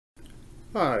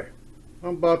Hi,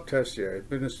 I'm Bob Tessier,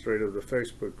 administrator of the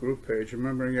Facebook group page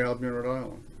Remembering Albion, Rhode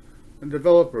Island, and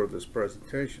developer of this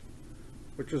presentation,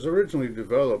 which was originally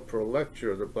developed for a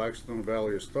lecture of the Blackstone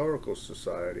Valley Historical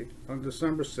Society on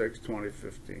December 6,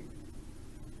 2015.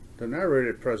 The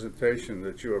narrated presentation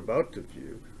that you are about to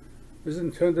view is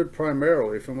intended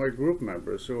primarily for my group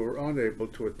members who were unable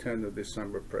to attend the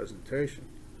December presentation,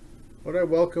 but I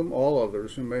welcome all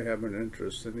others who may have an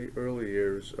interest in the early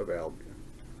years of Albion.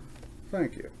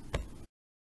 Thank you.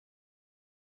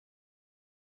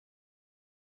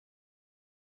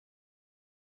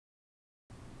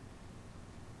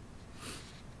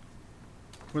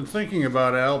 When thinking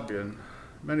about Albion,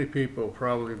 many people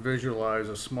probably visualize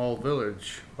a small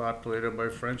village populated by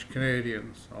French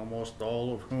Canadians, almost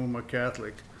all of whom are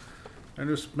Catholic, and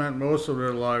who spent most of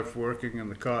their life working in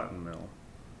the cotton mill.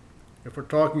 If we're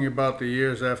talking about the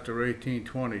years after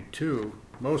 1822,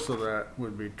 most of that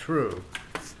would be true.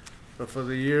 But for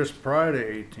the years prior to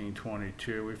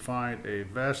 1822, we find a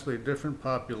vastly different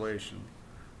population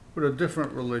with a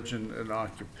different religion and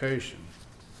occupation.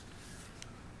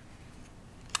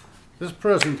 This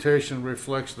presentation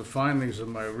reflects the findings of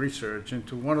my research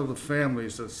into one of the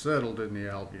families that settled in the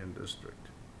Albion district.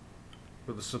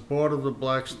 With the support of the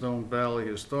Blackstone Valley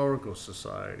Historical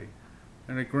Society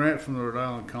and a grant from the Rhode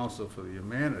Island Council for the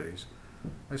Humanities,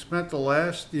 I spent the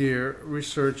last year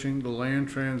researching the land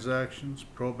transactions,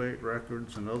 probate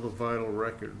records, and other vital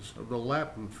records of the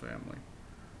Lapham family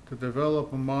to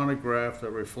develop a monograph that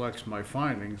reflects my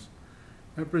findings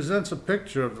and presents a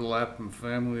picture of the Lapham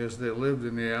family as they lived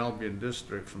in the Albion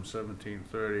district from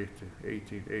 1730 to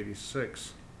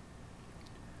 1886.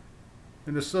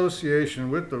 In association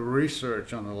with the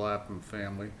research on the Lapham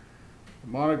family,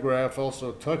 the monograph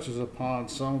also touches upon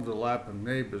some of the Lapham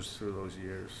neighbors through those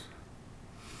years.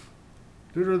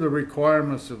 Due to the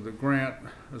requirements of the grant,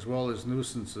 as well as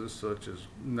nuisances such as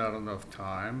not enough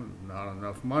time and not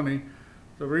enough money,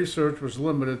 the research was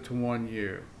limited to 1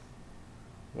 year.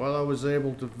 While I was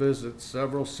able to visit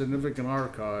several significant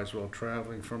archives while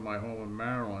traveling from my home in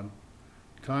Maryland,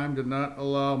 time did not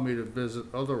allow me to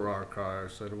visit other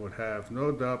archives that would have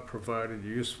no doubt provided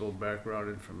useful background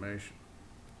information.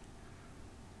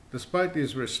 Despite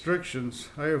these restrictions,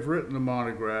 I have written a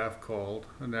monograph called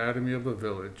Anatomy of a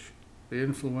Village: The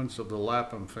Influence of the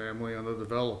Lapham Family on the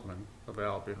Development of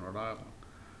Albion, Rhode Island,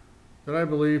 that I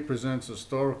believe presents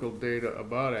historical data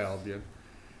about Albion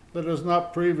that has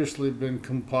not previously been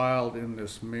compiled in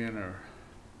this manner.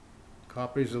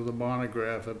 Copies of the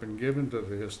monograph have been given to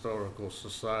the Historical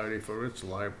Society for its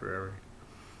library,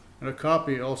 and a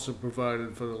copy also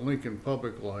provided for the Lincoln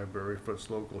Public Library for its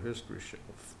local history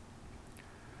shelf.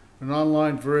 An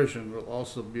online version will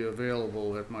also be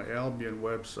available at my Albion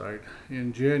website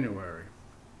in January.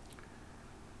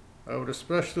 I would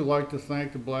especially like to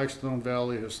thank the Blackstone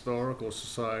Valley Historical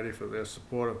Society for their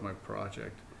support of my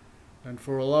project and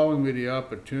for allowing me the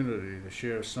opportunity to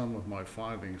share some of my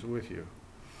findings with you.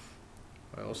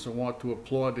 I also want to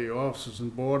applaud the officers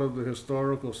and board of the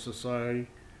Historical Society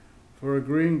for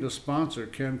agreeing to sponsor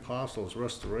Ken Possel's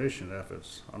restoration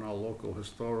efforts on our local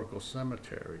historical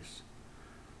cemeteries.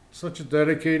 Such a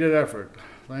dedicated effort.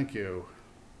 Thank you.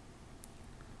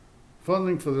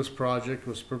 Funding for this project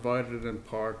was provided in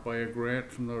part by a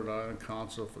grant from the Rhode Island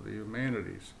Council for the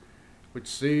Humanities, which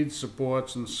seeds,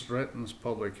 supports, and strengthens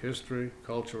public history,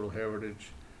 cultural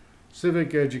heritage,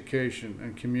 civic education,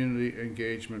 and community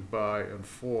engagement by and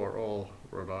for all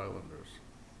Rhode Islanders.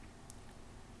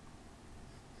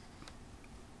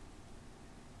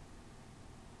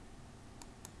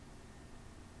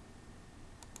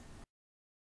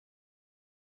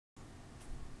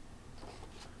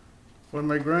 When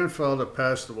my grandfather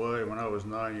passed away when I was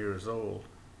 9 years old,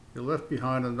 he left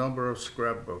behind a number of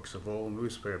scrapbooks of old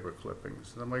newspaper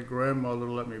clippings that my grandmother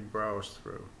let me browse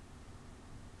through.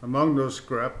 Among those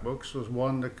scrapbooks was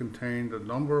one that contained a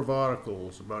number of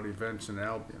articles about events in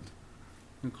Albion,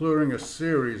 including a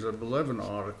series of 11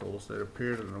 articles that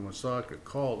appeared in the Woonsocket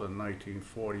Call in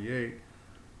 1948,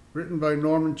 written by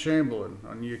Norman Chamberlain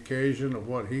on the occasion of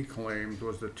what he claimed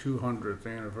was the 200th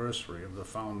anniversary of the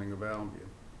founding of Albion.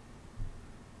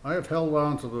 I have held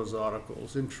on to those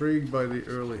articles, intrigued by the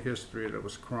early history that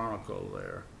was chronicled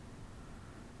there.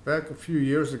 Back a few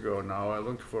years ago now, I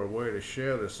looked for a way to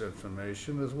share this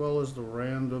information as well as the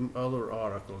random other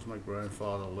articles my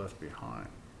grandfather left behind.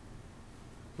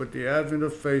 With the advent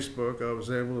of Facebook, I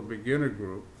was able to begin a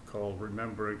group called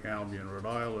Remembering Albion, Rhode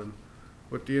Island,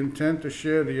 with the intent to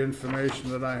share the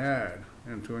information that I had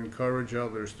and to encourage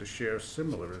others to share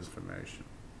similar information.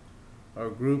 Our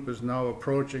group is now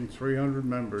approaching 300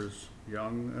 members,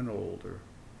 young and older.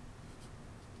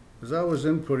 As I was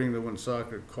inputting the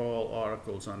Woonsocket Call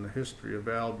articles on the history of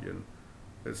Albion,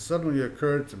 it suddenly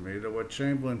occurred to me that what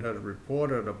Chamberlain had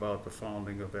reported about the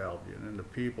founding of Albion and the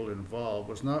people involved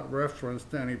was not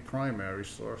referenced to any primary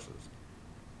sources.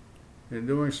 In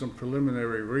doing some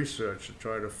preliminary research to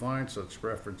try to find such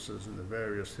references in the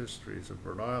various histories of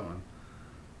Rhode Island,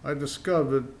 I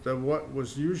discovered that what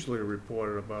was usually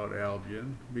reported about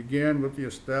Albion began with the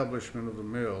establishment of the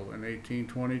mill in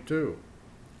 1822.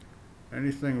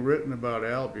 Anything written about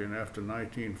Albion after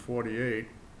 1948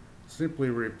 simply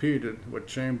repeated what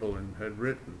Chamberlain had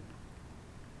written.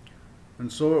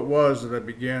 And so it was that I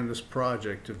began this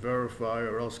project to verify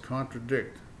or else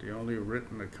contradict the only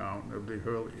written account of the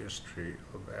early history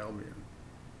of Albion.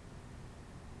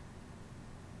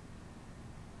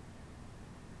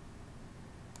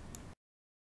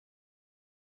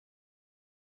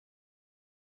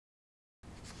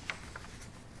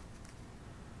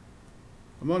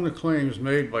 Among the claims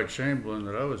made by Chamberlain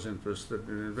that I was interested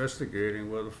in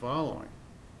investigating were the following.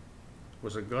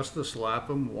 Was Augustus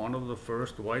Lapham one of the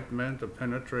first white men to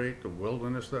penetrate the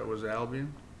wilderness that was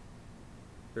Albion?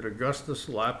 Did Augustus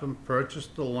Lapham purchase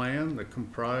the land that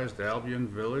comprised Albion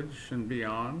Village and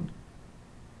beyond?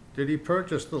 Did he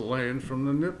purchase the land from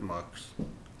the Nipmucks?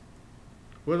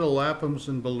 Were the Laphams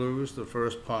and Bellews the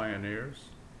first pioneers?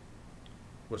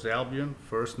 Was Albion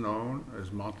first known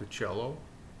as Monticello?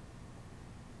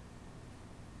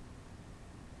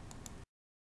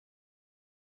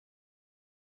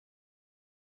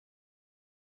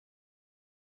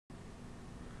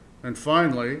 And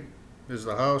finally, is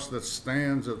the house that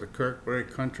stands at the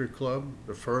Kirkbrae Country Club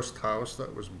the first house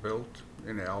that was built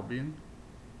in Albion?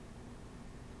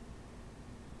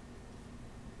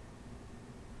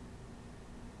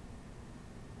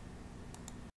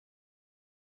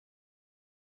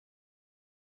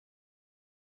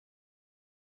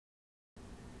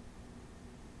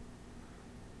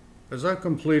 As I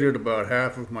completed about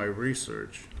half of my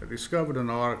research, I discovered an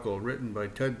article written by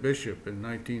Ted Bishop in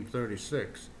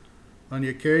 1936 on the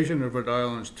occasion of Rhode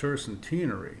Island's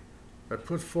tercentenary that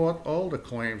put forth all the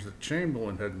claims that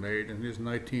Chamberlain had made in his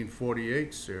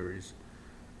 1948 series,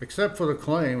 except for the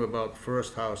claim about the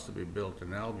first house to be built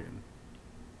in Albion.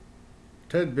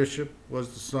 Ted Bishop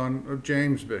was the son of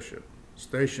James Bishop,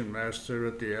 station master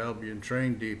at the Albion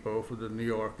train depot for the New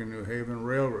York and New Haven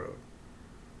Railroad.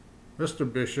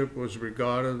 Mr. Bishop was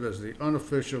regarded as the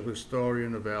unofficial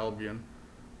historian of Albion,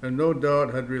 and no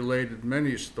doubt had related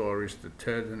many stories to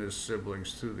Ted and his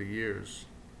siblings through the years.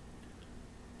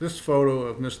 This photo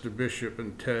of Mr. Bishop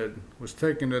and Ted was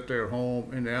taken at their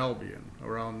home in Albion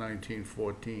around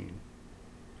 1914.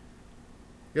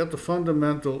 Yet the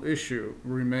fundamental issue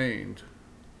remained: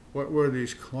 what were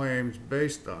these claims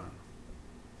based on?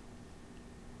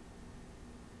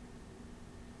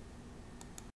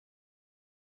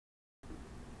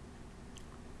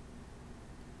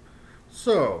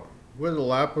 So, were the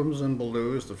Laphams and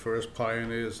Bellews the first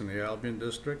pioneers in the Albion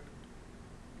district?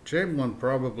 Chamberlain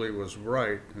probably was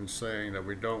right in saying that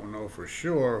we don't know for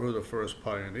sure who the first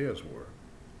pioneers were.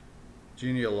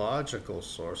 Genealogical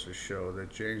sources show that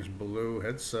James Bellew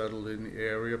had settled in the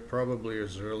area probably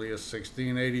as early as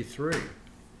 1683.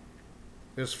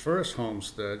 His first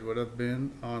homestead would have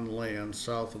been on land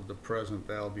south of the present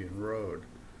Albion Road,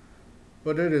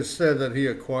 but it is said that he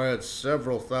acquired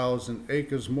several thousand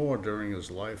acres more during his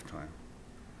lifetime.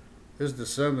 His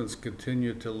descendants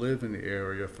continued to live in the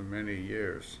area for many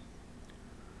years.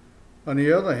 On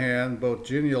the other hand, both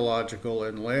genealogical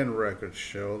and land records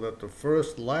show that the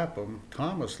first Lapham,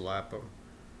 Thomas Lapham,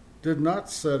 did not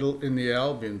settle in the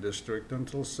Albion district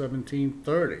until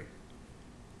 1730.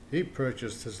 He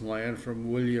purchased his land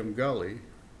from William Gully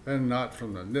and not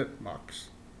from the Nipmucks.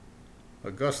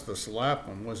 Augustus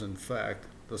Lapham was in fact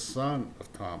the son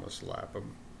of Thomas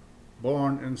Lapham,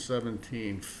 born in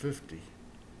 1750.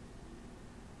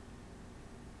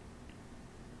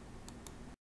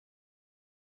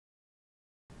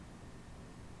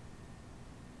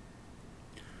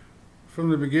 From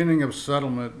the beginning of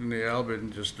settlement in the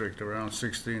Albion district around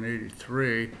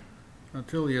 1683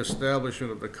 until the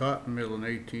establishment of the cotton mill in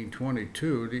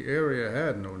 1822, the area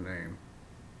had no name.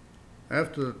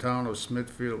 After the town of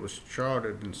Smithfield was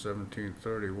chartered in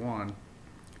 1731,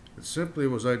 it simply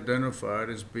was identified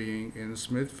as being in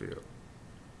Smithfield.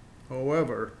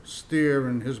 However, Steer,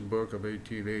 in his book of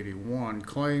 1881,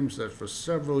 claims that for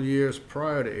several years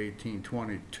prior to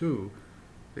 1822,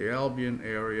 the Albion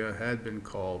area had been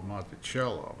called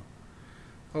Monticello.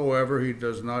 However, he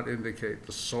does not indicate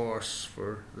the source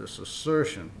for this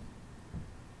assertion.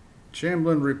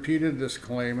 Chamberlain repeated this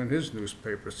claim in his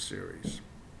newspaper series.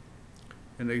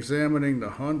 In examining the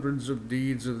hundreds of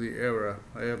deeds of the era,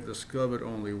 I have discovered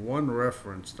only one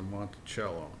reference to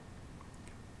Monticello.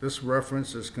 This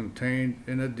reference is contained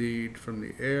in a deed from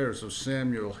the heirs of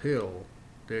Samuel Hill,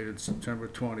 dated September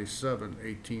 27,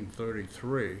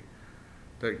 1833,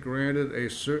 that granted a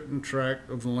certain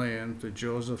tract of land to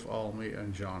Joseph Almy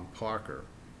and John Parker.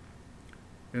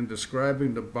 In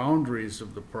describing the boundaries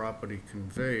of the property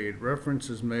conveyed,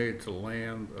 reference is made to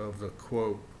land of the,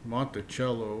 quote,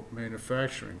 Monticello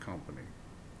Manufacturing Company.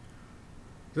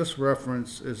 This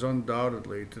reference is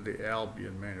undoubtedly to the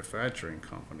Albion Manufacturing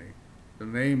Company, the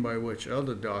name by which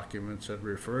other documents had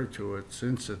referred to it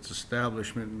since its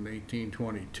establishment in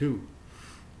 1822.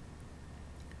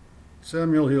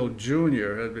 Samuel Hill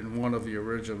Jr. had been one of the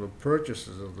original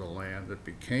purchasers of the land that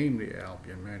became the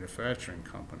Albion Manufacturing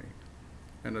Company,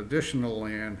 and additional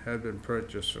land had been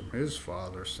purchased from his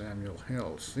father, Samuel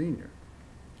Hill Sr.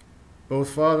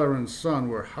 Both father and son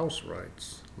were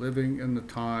housewrights, living in the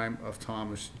time of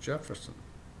Thomas Jefferson.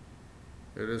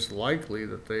 It is likely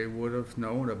that they would have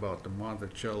known about the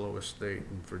Monticello estate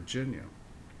in Virginia.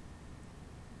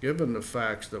 Given the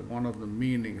facts that one of the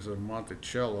meanings of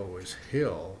Monticello is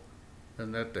hill,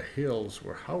 and that the Hills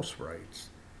were housewrights,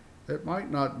 it might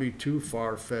not be too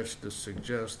far-fetched to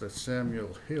suggest that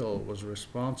Samuel Hill was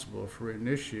responsible for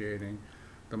initiating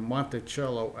the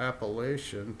Monticello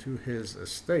appellation to his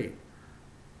estate,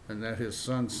 and that his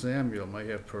son Samuel may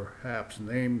have perhaps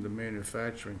named the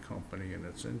manufacturing company in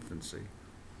its infancy.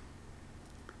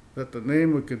 That the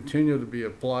name would continue to be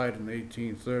applied in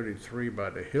 1833 by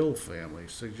the Hill family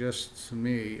suggests to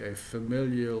me a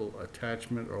familial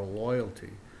attachment or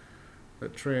loyalty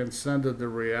that transcended the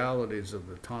realities of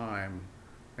the time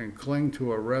and clung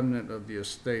to a remnant of the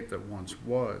estate that once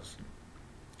was.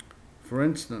 For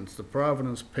instance, the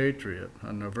Providence Patriot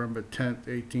on November 10,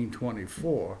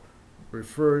 1824,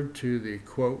 referred to the,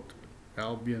 quote,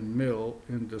 Albion Mill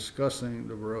in discussing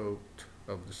the route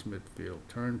of the Smithfield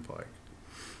Turnpike.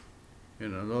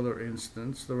 In another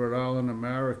instance, the Rhode Island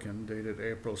American, dated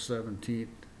April 17,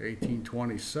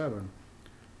 1827,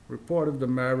 reported the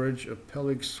marriage of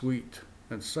Peleg Sweet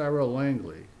and Sarah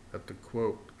Langley at the,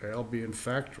 quote, Albion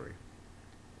factory.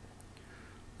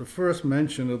 The first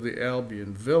mention of the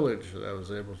Albion village that I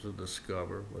was able to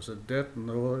discover was a death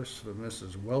notice for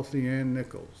Mrs. Wealthy Ann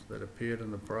Nichols that appeared in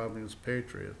the Providence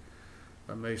Patriot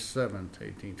on May 7,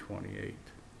 1828.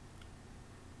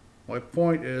 My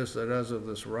point is that as of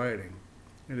this writing,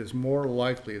 it is more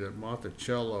likely that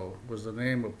Monticello was the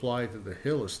name applied to the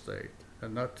Hill estate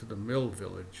and not to the mill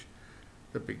village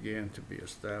that began to be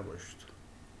established.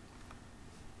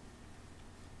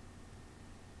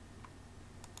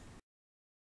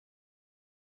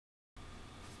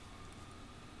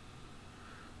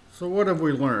 So what have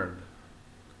we learned?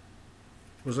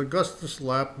 Was Augustus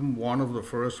Lapham one of the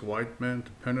first white men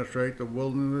to penetrate the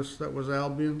wilderness that was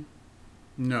Albion?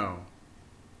 No.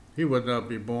 He would not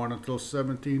be born until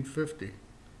 1750,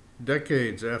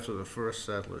 decades after the first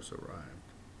settlers arrived.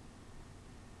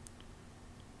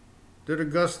 Did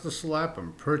Augustus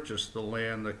Lapham purchase the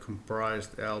land that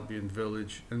comprised Albion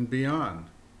Village and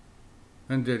beyond?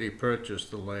 And did he purchase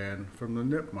the land from the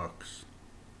Nipmucks?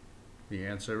 The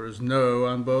answer is no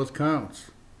on both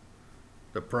counts.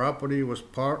 The property was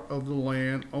part of the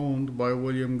land owned by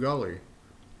William Gully,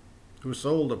 who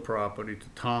sold the property to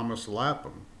Thomas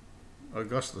Lapham,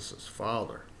 Augustus's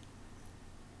father.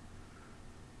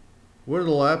 Were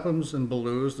the Laphams and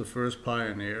Bellews the first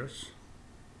pioneers?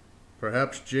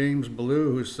 Perhaps James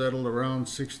Bellew, who settled around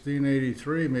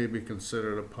 1683, may be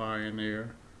considered a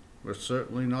pioneer, but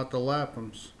certainly not the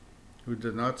Laphams, who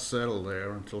did not settle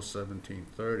there until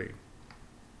 1730.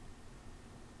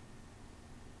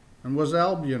 And was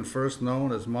Albion first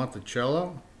known as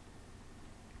Monticello?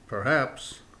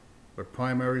 Perhaps, but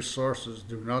primary sources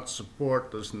do not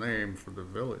support this name for the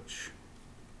village.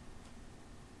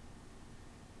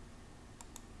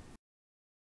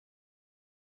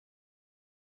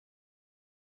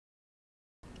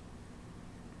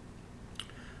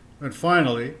 And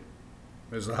finally,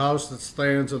 is the house that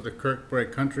stands at the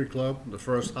Kirkbrake Country Club the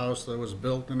first house that was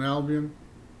built in Albion?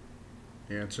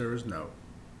 The answer is no.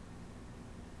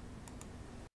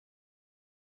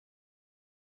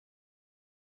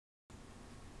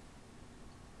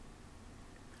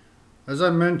 As I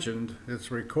mentioned,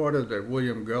 it's recorded that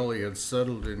William Gully had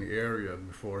settled in the area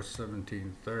before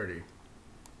 1730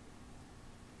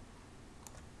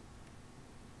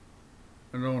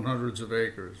 and owned hundreds of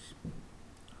acres.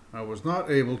 I was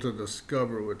not able to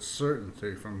discover with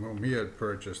certainty from whom he had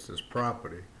purchased his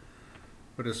property,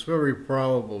 but it's very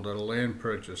probable that a land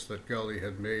purchase that Gully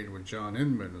had made with John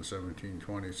Inman in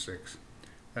 1726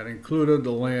 had included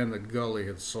the land that Gully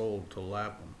had sold to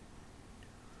Lapham.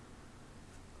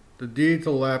 The deed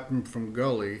to Lapham from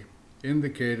Gully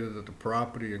indicated that the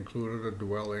property included a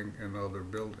dwelling and other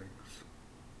buildings.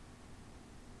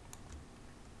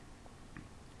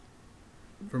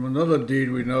 From another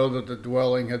deed, we know that the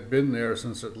dwelling had been there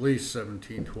since at least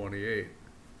 1728.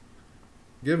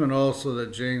 Given also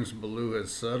that James Ballou had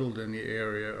settled in the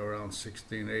area around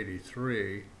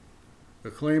 1683,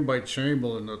 the claim by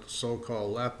Chamberlain that the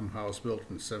so-called Lapham house built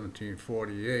in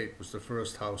 1748 was the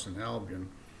first house in Albion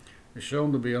is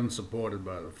shown to be unsupported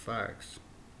by the facts.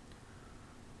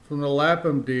 From the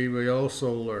Lapham deed, we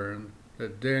also learn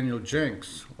that Daniel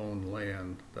Jenks owned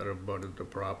land that abutted the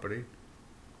property.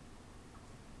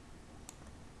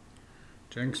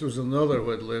 Jenks was another who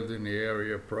had lived in the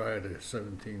area prior to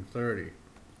 1730.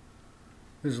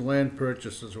 His land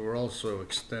purchases were also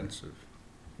extensive.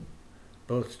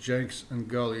 Both Jenks and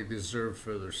Gully deserve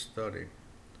further study.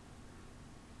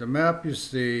 The map you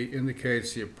see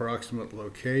indicates the approximate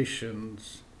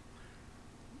locations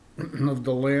of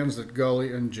the lands that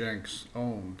Gully and Jenks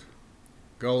owned.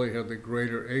 Gully had the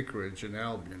greater acreage in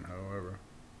Albion, however.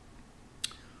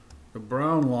 The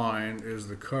brown line is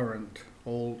the current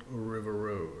Old River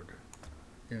Road.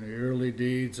 In the early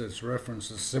deeds, its reference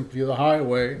is simply the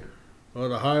highway, or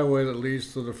the highway that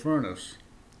leads to the furnace,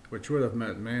 which would have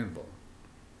meant Manville.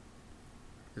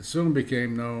 It soon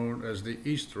became known as the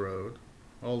East Road,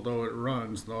 although it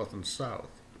runs north and south.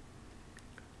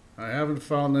 I haven't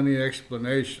found any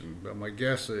explanation, but my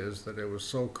guess is that it was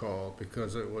so called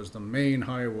because it was the main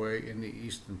highway in the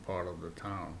eastern part of the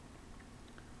town.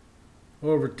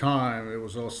 Over time, it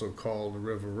was also called the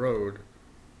River Road,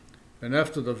 and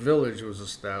after the village was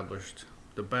established,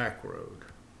 the Back Road.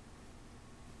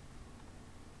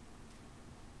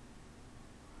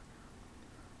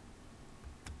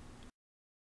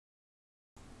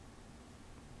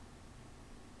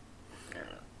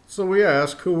 So we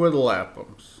ask, who were the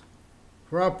Laphams?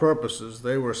 For our purposes,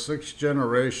 they were 6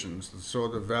 generations that saw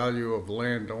the value of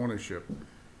land ownership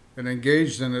and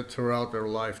engaged in it throughout their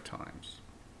lifetimes.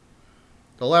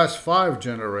 The last 5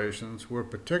 generations were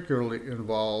particularly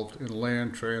involved in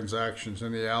land transactions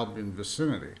in the Albion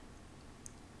vicinity.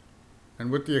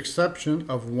 And with the exception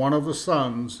of one of the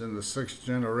sons in the 6th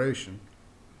generation,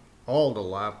 all the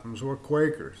Laphams were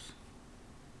Quakers.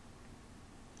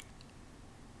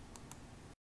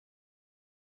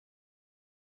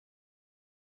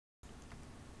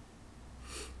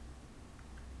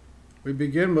 We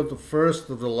begin with the first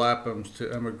of the Laphams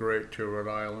to emigrate to Rhode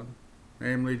Island,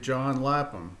 namely John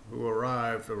Lapham, who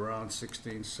arrived around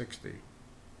 1660.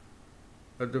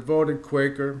 A devoted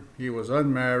Quaker, he was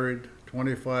unmarried,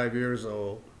 25 years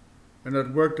old, and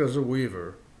had worked as a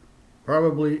weaver,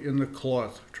 probably in the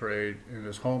cloth trade in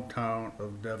his hometown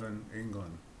of Devon,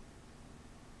 England.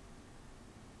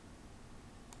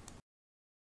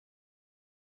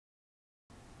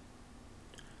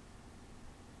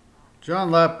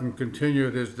 John Lapham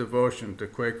continued his devotion to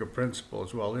Quaker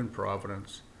principles while in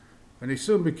Providence, and he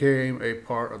soon became a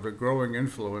part of the growing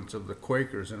influence of the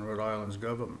Quakers in Rhode Island's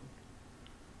government.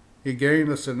 He gained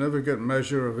a significant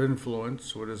measure of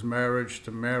influence with his marriage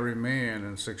to Mary Mann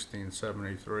in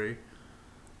 1673,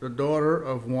 the daughter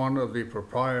of one of the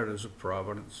proprietors of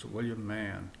Providence, William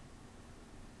Mann.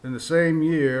 In the same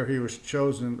year, he was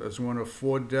chosen as one of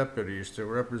 4 deputies to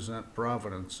represent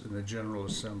Providence in the General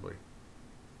Assembly.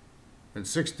 In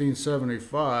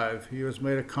 1675, he was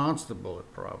made a constable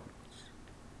at Providence.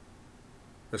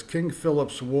 As King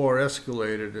Philip's War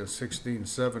escalated in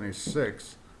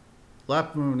 1676,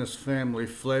 Lapham and his family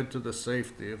fled to the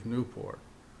safety of Newport.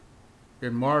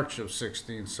 In March of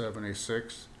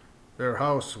 1676, their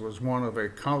house was one of a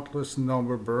countless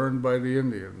number burned by the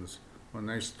Indians when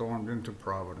they stormed into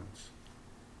Providence.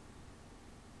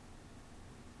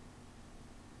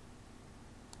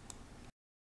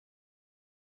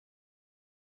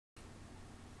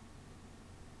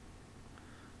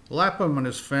 Lapham and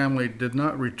his family did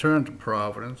not return to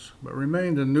Providence, but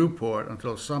remained in Newport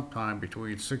until sometime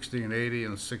between 1680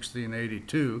 and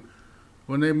 1682,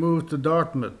 when they moved to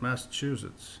Dartmouth,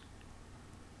 Massachusetts.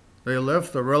 They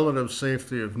left the relative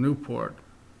safety of Newport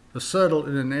to settle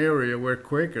in an area where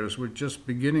Quakers were just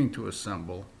beginning to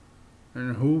assemble,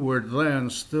 and who were then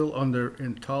still under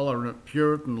intolerant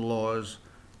Puritan laws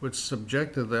which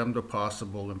subjected them to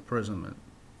possible imprisonment,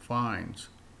 fines,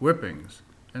 whippings,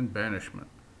 and banishment.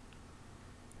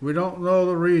 We don't know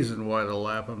the reason why the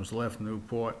Laphams left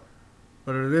Newport,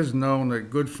 but it is known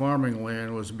that good farming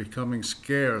land was becoming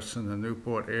scarce in the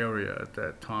Newport area at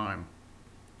that time.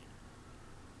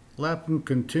 Lapham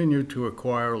continued to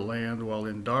acquire land while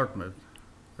in Dartmouth,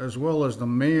 as well as the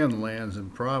man lands in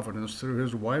Providence through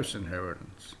his wife's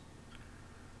inheritance.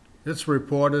 It's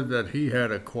reported that he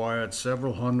had acquired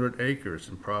several hundred acres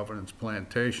in Providence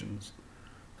plantations,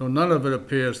 though none of it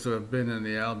appears to have been in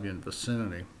the Albion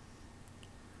vicinity.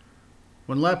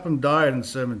 When Lapham died in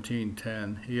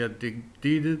 1710, he had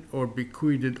deeded or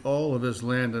bequeathed all of his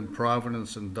land in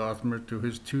Providence and Dartmouth to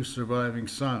his two surviving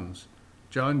sons,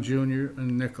 John Jr.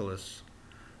 and Nicholas,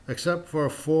 except for a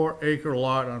 4-acre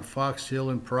lot on Fox Hill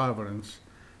in Providence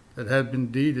that had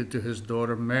been deeded to his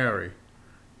daughter Mary,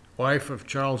 wife of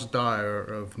Charles Dyer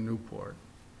of Newport.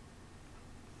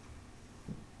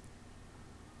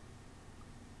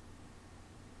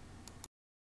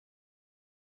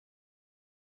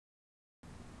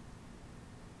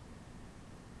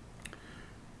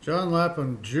 John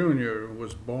Lapham Jr.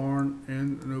 was born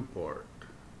in Newport.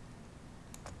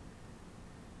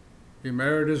 He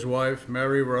married his wife,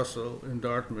 Mary Russell, in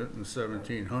Dartmouth in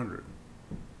 1700.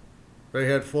 They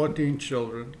had 14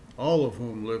 children, all of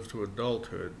whom lived to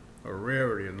adulthood, a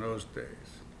rarity in those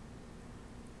days.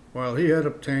 While he had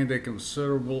obtained a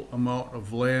considerable amount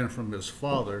of land from his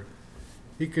father,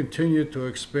 he continued to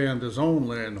expand his own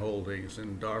land holdings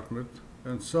in Dartmouth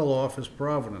and sell off his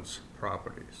Providence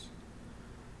properties.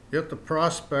 Yet the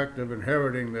prospect of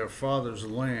inheriting their father's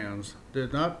lands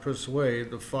did not persuade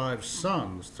the 5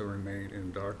 sons to remain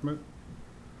in Dartmouth,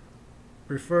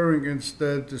 preferring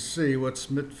instead to see what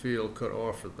Smithfield could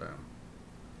offer them.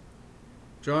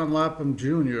 John Lapham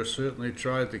Jr. certainly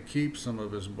tried to keep some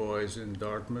of his boys in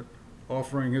Dartmouth,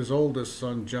 offering his oldest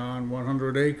son John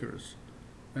 100 acres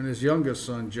and his youngest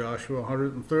son Joshua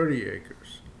 130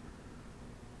 acres.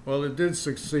 While it did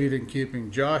succeed in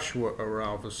keeping Joshua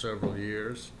around for several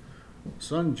years,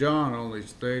 son John only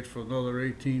stayed for another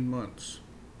 18 months.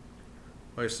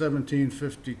 By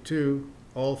 1752,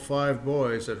 all 5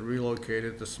 boys had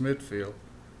relocated to Smithfield,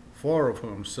 4 of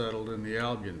whom settled in the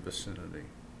Albion vicinity.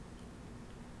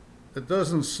 It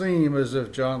doesn't seem as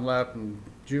if John Lapham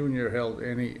Jr. held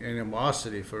any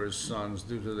animosity for his sons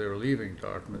due to their leaving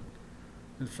Dartmouth.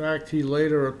 In fact, he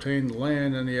later obtained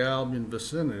land in the Albion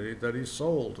vicinity that he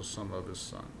sold to some of his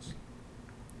sons.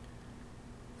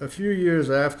 A few years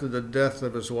after the death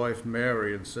of his wife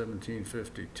Mary in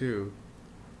 1752,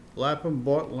 Lapham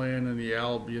bought land in the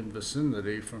Albion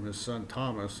vicinity from his son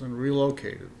Thomas and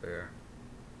relocated there.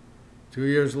 2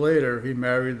 years later, he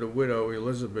married the widow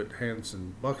Elizabeth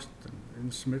Hanson Buxton in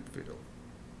Smithfield.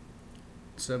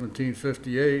 In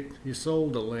 1758, he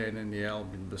sold the land in the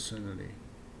Albion vicinity.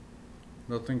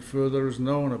 Nothing further is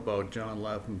known about John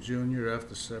Lapham Jr.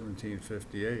 after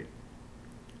 1758.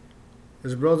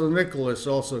 His brother Nicholas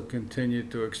also continued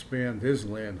to expand his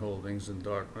land holdings in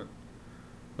Dartmouth,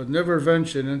 but never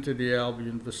ventured into the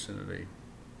Albion vicinity.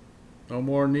 No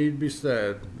more need be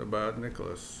said about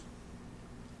Nicholas.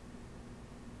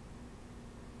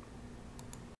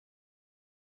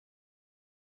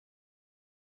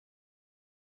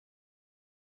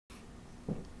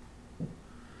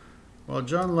 While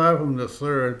John Lapham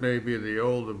III may be the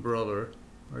older brother,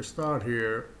 I start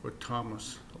here with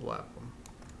Thomas Lapham,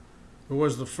 who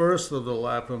was the first of the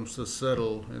Laphams to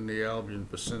settle in the Albion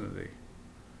vicinity.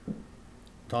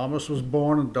 Thomas was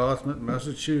born in Dartmouth,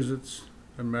 Massachusetts,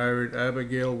 and married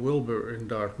Abigail Wilbur in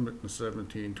Dartmouth in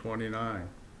 1729.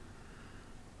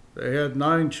 They had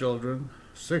 9 children,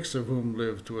 6 of whom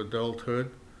lived to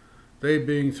adulthood, they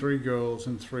being 3 girls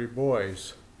and 3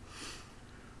 boys.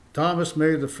 Thomas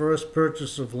made the first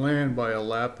purchase of land by a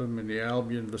Lapham in the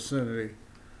Albion vicinity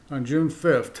on June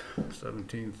 5th,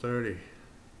 1730.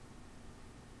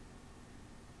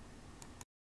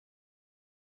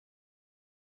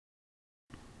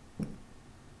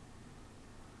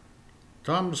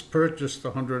 Thomas purchased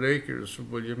 100 acres from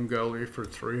William Gully for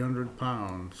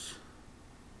 £300.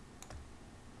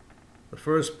 The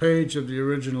first page of the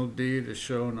original deed is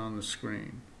shown on the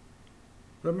screen.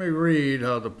 Let me read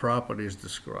how the property is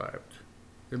described.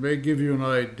 It may give you an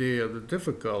idea of the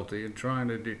difficulty in trying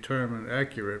to determine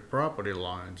accurate property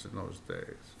lines in those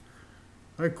days.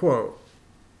 I quote,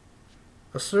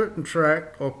 "A certain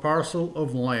tract or parcel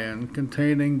of land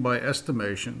containing by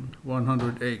estimation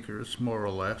 100 acres, more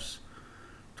or less,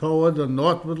 toward the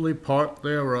northwardly part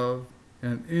thereof,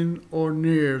 and in or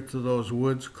near to those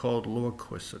woods called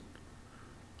Lewquisset,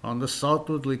 on the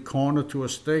southwardly corner to a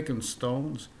stake and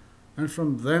stones, and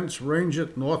from thence range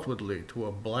it northwardly to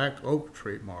a black oak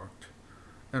tree marked,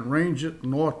 and range it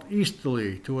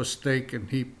northeasterly to a stake and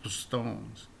heap of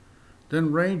stones.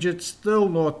 Then range it still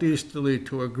northeasterly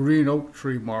to a green oak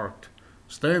tree marked,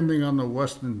 standing on the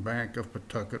western bank of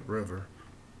Pawtucket River,"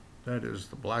 that is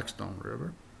the Blackstone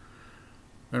River,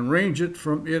 and range it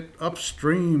from it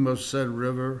upstream of said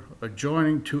river,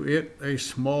 adjoining to it a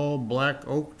small black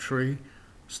oak tree,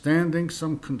 standing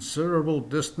some considerable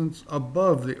distance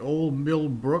above the old mill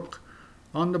brook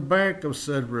on the bank of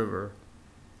said river,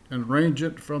 and range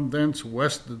it from thence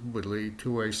westwardly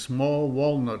to a small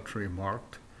walnut tree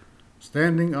marked,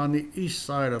 standing on the east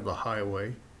side of the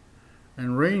highway,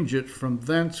 and range it from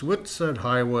thence with said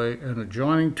highway and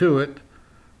adjoining to it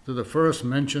to the first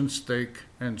mentioned stake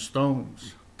and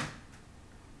stones.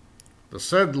 The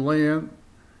said land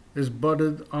is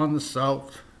butted on the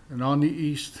south and on the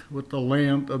east with the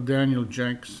land of Daniel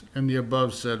Jenks and the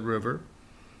above said river,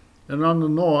 and on the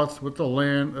north with the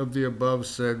land of the above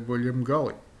said William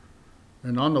Gully,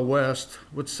 and on the west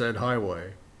with said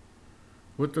highway,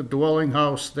 with the dwelling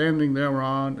house standing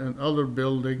thereon and other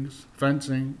buildings,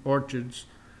 fencing, orchards,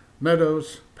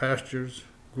 meadows, pastures,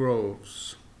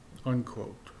 groves."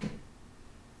 Unquote.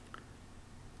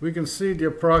 We can see the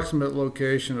approximate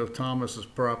location of Thomas's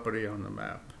property on the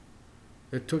map.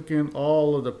 It took in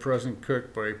all of the present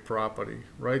Kirkbury property,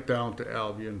 right down to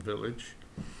Albion Village,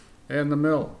 and the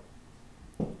mill.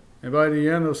 And by the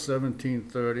end of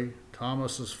 1730,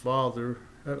 Thomas's father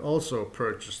had also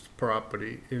purchased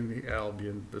property in the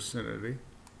Albion vicinity,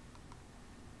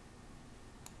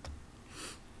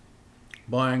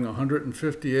 buying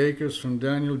 150 acres from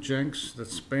Daniel Jenks that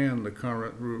spanned the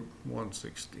current Route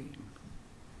 116.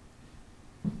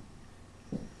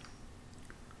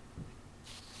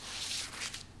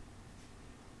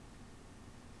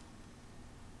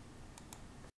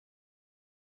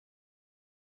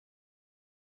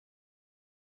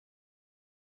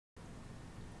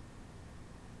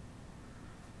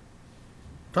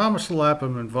 Thomas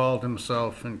Lapham involved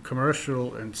himself in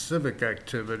commercial and civic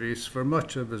activities for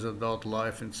much of his adult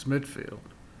life in Smithfield.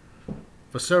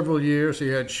 For several years he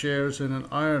had shares in an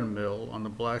iron mill on the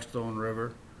Blackstone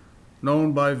River,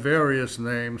 known by various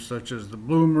names such as the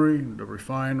Bloomery, the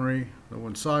Refinery, the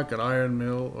Woonsocket Iron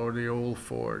Mill, or the Old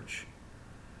Forge.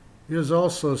 He is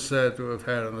also said to have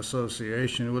had an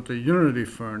association with the Unity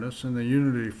Furnace and the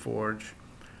Unity Forge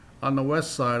on the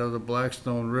west side of the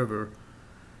Blackstone River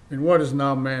in what is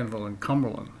now Manville and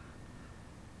Cumberland.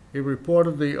 He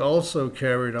reportedly also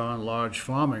carried on large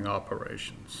farming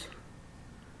operations.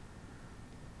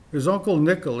 His uncle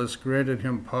Nicholas granted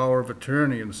him power of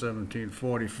attorney in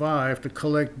 1745 to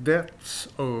collect debts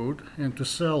owed and to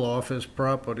sell off his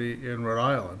property in Rhode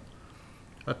Island,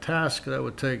 a task that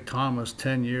would take Thomas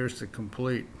 10 years to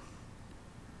complete.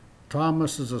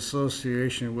 Thomas's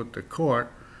association with the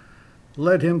court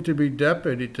led him to be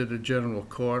deputy to the general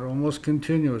court almost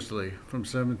continuously from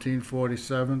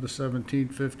 1747 to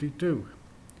 1752.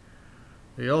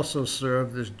 He also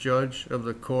served as judge of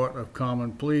the Court of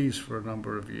Common Pleas for a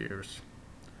number of years.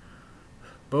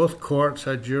 Both courts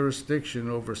had jurisdiction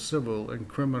over civil and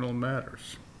criminal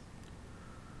matters.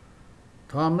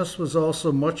 Thomas was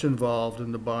also much involved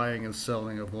in the buying and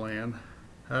selling of land,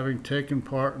 having taken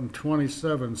part in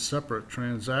 27 separate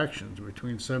transactions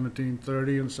between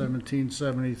 1730 and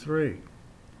 1773.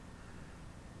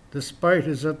 Despite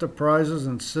his enterprises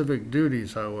and civic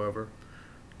duties, however,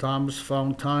 Thomas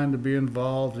found time to be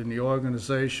involved in the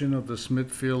organization of the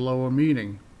Smithfield Lower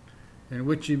Meeting, in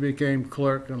which he became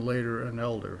clerk and later an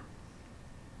elder.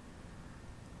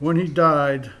 When he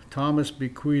died, Thomas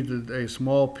bequeathed a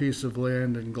small piece of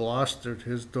land in Gloucester to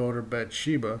his daughter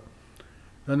Bathsheba,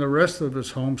 and the rest of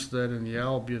his homestead in the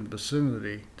Albion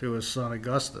vicinity to his son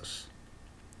Augustus.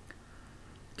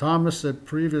 Thomas had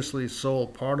previously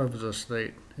sold part of his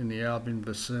estate in the Albion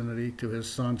vicinity to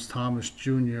his sons Thomas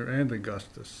Jr. and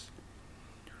Augustus.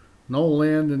 No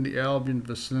land in the Albion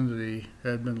vicinity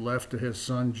had been left to his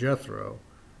son Jethro,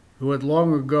 who had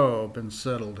long ago been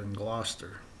settled in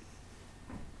Gloucester.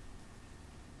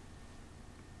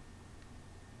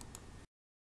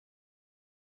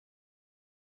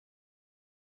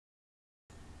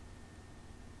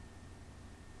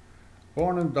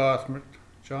 Born in Dartmouth,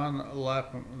 John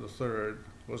Lapham III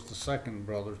was the second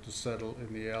brother to settle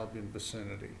in the Albion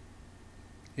vicinity.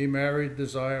 He married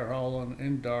Desire Howland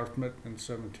in Dartmouth in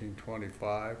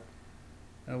 1725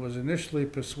 and was initially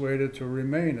persuaded to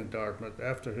remain in Dartmouth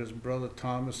after his brother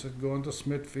Thomas had gone to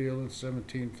Smithfield in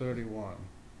 1731.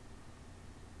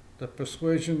 The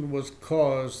persuasion was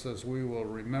caused, as we will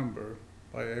remember,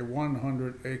 by a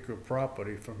 100-acre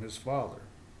property from his father,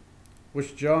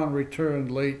 which John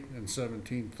returned late in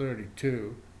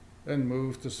 1732 and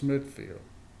moved to Smithfield,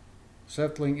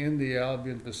 settling in the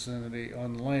Albion vicinity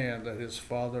on land that his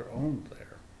father owned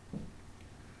there.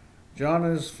 John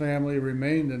and his family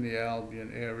remained in the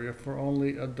Albion area for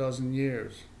only a dozen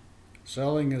years,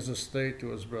 selling his estate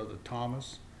to his brother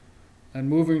Thomas, and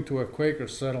moving to a Quaker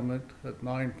settlement at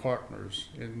 9 Partners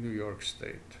in New York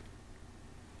State.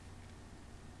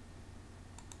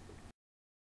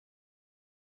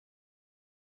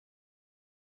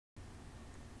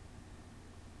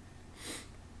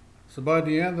 So by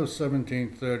the end of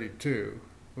 1732,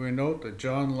 we note that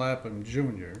John Lapham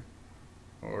Jr.,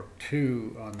 or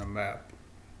 2 on the map,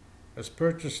 has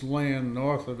purchased land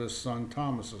north of his son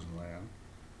Thomas's land,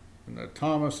 and that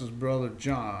Thomas's brother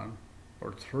John,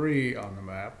 or 3 on the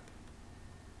map,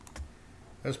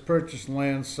 has purchased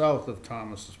land south of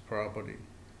Thomas's property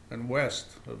and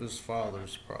west of his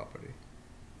father's property.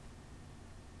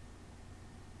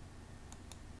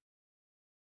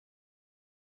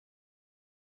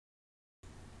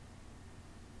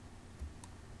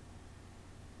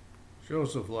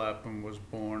 Joseph Lapham was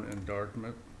born in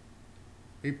Dartmouth.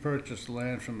 He purchased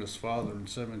land from his father in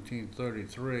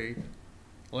 1733,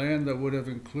 land that would have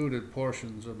included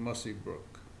portions of Mussey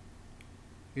Brook.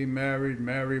 He married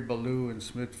Mary Ballou in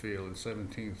Smithfield in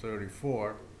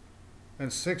 1734,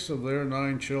 and 6 of their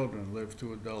 9 children lived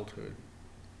to adulthood.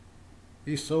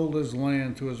 He sold his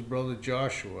land to his brother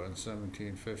Joshua in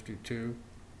 1752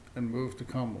 and moved to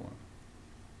Cumberland.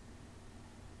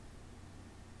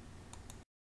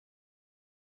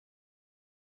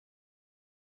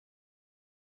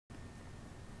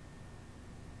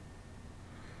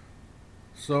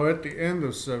 So at the end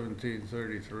of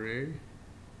 1733,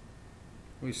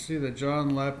 we see that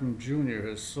John Lapham Jr.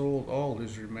 has sold all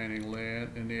his remaining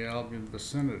land in the Albion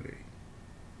vicinity,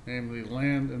 namely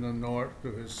land in the north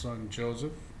to his son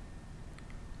Joseph,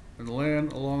 and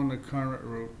land along the current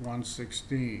Route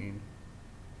 116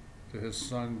 to his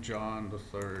son John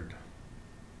III.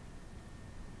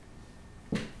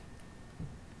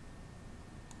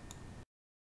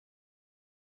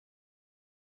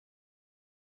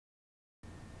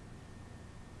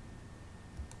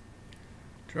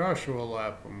 Joshua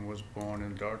Lapham was born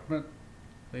in Dartmouth,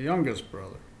 the youngest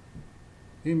brother.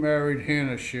 He married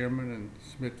Hannah Shearman in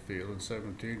Smithfield in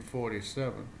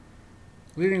 1747,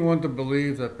 leading one to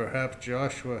believe that perhaps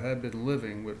Joshua had been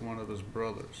living with one of his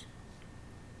brothers.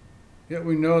 Yet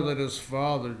we know that his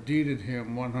father deeded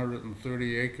him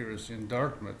 130 acres in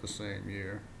Dartmouth the same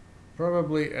year,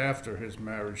 probably after his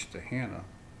marriage to Hannah,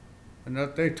 and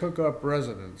that they took up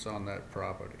residence on that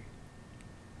property.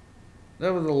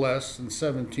 Nevertheless, in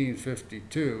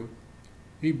 1752,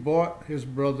 he bought his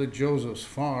brother Joseph's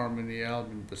farm in the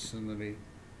Albion vicinity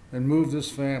and moved his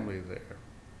family there.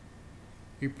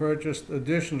 He purchased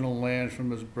additional land from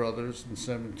his brothers in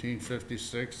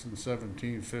 1756 and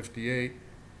 1758,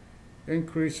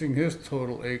 increasing his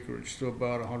total acreage to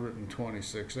about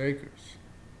 126 acres.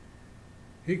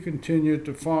 He continued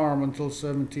to farm until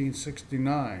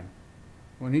 1769,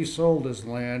 when he sold his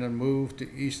land and moved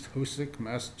to East Hoosick,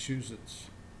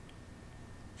 Massachusetts.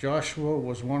 Joshua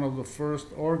was one of the first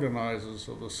organizers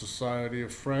of the Society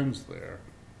of Friends there,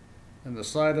 and the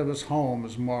site of his home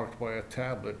is marked by a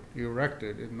tablet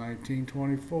erected in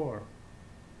 1924.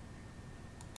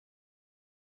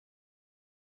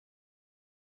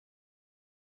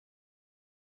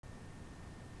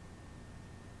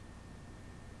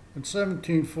 In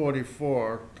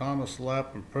 1744, Thomas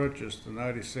Lapham purchased the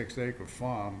 96-acre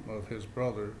farm of his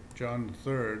brother, John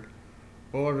III,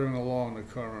 bordering along the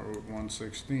current Route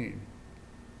 116. In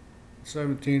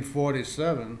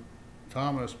 1747,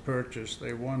 Thomas purchased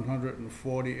a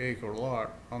 140-acre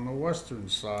lot on the western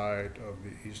side of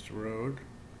the East Road,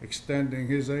 extending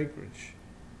his acreage.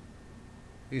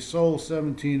 He sold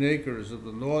 17 acres of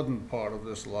the northern part of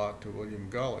this lot to William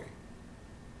Gully.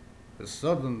 His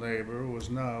southern neighbor was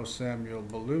now Samuel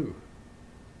Ballou,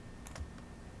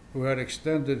 who had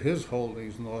extended his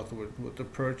holdings northward with the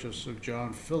purchase of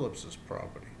John Phillips's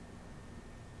property.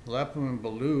 Lapham and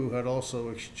Ballou had also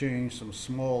exchanged some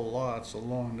small lots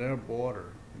along their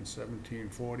border in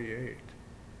 1748.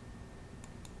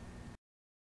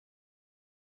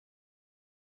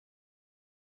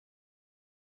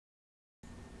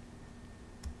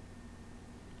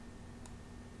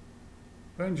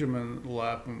 Benjamin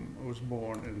Lapham was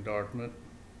born in Dartmouth.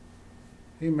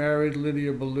 He married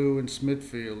Lydia Ballou in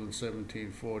Smithfield in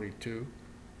 1742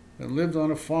 and lived on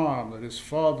a farm that his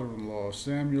father-in-law,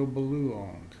 Samuel Ballou,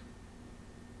 owned.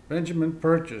 Benjamin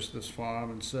purchased this farm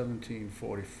in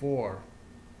 1744.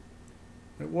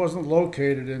 It wasn't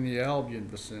located in the Albion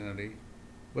vicinity,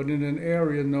 but in an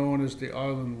area known as the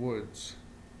Island Woods,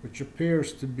 which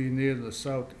appears to be near the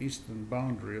southeastern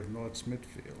boundary of North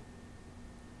Smithfield.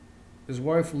 His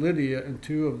wife Lydia and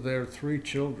 2 of their 3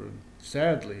 children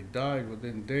sadly died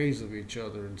within days of each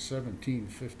other in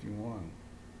 1751.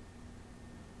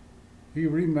 He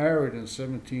remarried in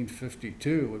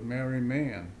 1752 with Mary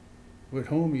Mann, with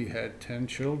whom he had 10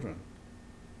 children.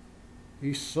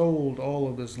 He sold all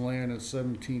of his land in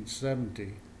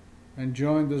 1770 and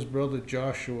joined his brother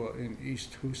Joshua in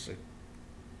East Hoosick.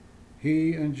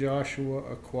 He and Joshua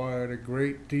acquired a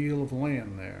great deal of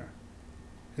land there.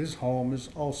 His home is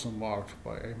also marked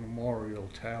by a memorial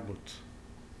tablet.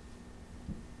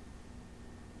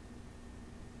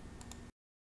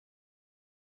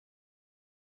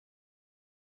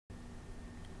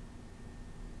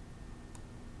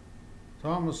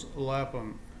 Thomas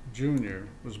Lapham Jr.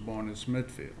 was born in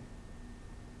Smithfield.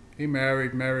 He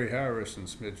married Mary Harris in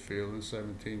Smithfield in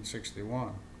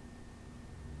 1761.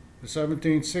 In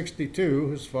 1762,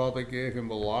 his father gave him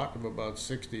a lot of about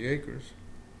 60 acres,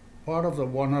 part of the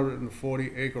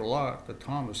 140-acre lot that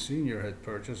Thomas Sr. had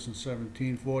purchased in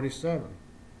 1747.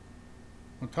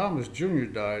 When Thomas Jr.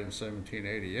 died in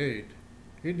 1788,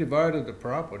 he divided the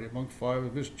property among 5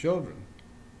 of his children,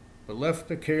 but left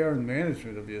the care and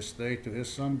management of the estate to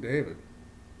his son David.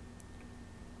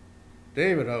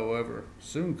 David, however,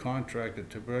 soon contracted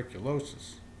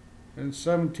tuberculosis, and in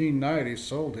 1790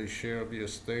 sold his share of the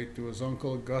estate to his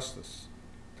uncle Augustus,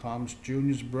 Thomas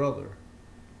Jr.'s brother,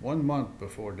 1 month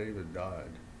before David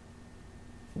died.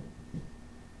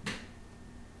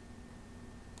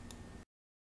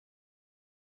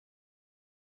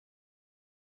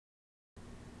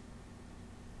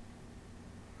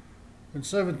 In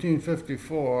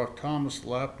 1754, Thomas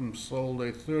Lapham sold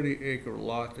a 30-acre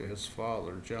lot to his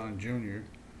father, John Jr.,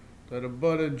 that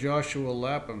abutted Joshua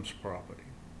Lapham's property.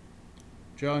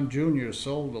 John Jr.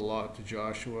 sold the lot to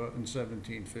Joshua in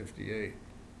 1758.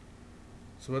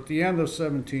 So at the end of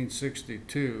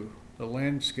 1762, the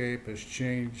landscape has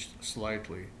changed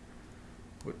slightly,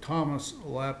 with Thomas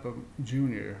Lapham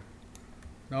Jr.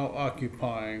 now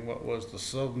occupying what was the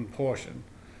southern portion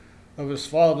of his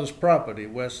father's property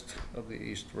west of the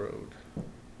East Road.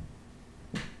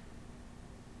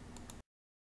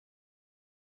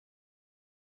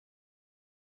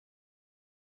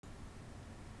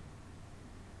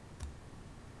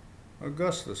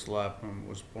 Augustus Lapham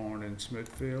was born in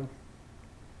Smithfield.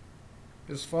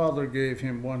 His father gave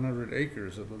him 100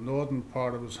 acres of the northern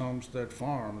part of his homestead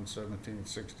farm in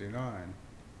 1769.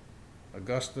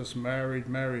 Augustus married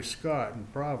Mary Scott in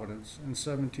Providence in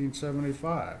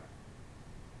 1775.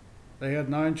 They had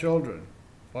 9 children,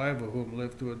 5 of whom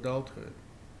lived to adulthood.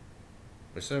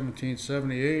 By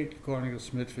 1778, according to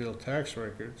Smithfield tax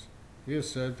records, he is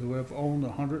said to have owned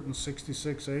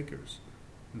 166 acres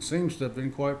and seems to have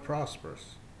been quite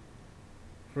prosperous.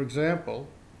 For example,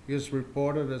 he is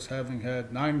reported as having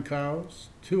had 9 cows,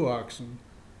 2 oxen,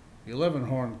 11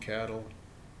 horned cattle,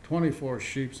 24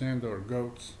 sheep and/or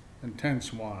goats, and 10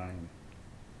 swine.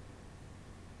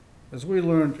 As we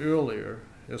learned earlier,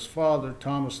 his father,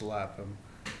 Thomas Lapham,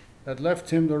 had left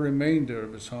him the remainder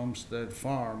of his homestead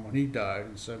farm when he died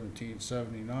in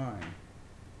 1779.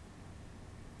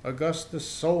 Augustus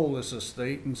sold this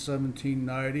estate in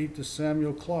 1790 to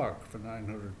Samuel Clark for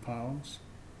 900 pounds,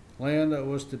 land that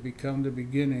was to become the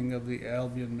beginning of the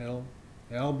Albion Mill,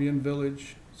 Albion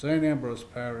Village, St. Ambrose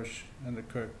Parish, and the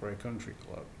Kirkbrae Country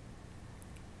Club.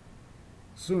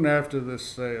 Soon after this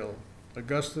sale,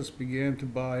 Augustus began to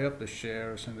buy up the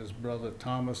shares in his brother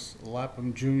Thomas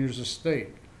Lapham Jr.'s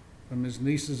estate from his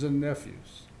nieces and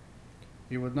nephews.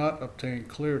 He would not obtain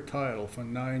clear title for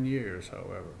 9 years,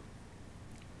 however.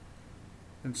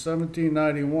 In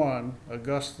 1791,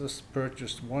 Augustus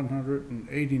purchased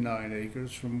 189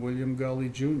 acres from William Gully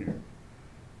Jr.,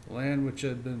 land which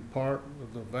had been part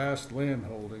of the vast land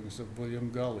holdings of William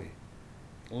Gully,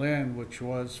 land which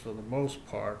was, for the most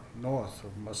part, north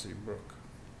of Mussey Brook.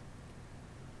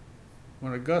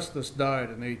 When Augustus died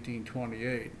in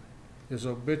 1828, his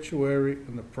obituary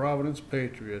in the Providence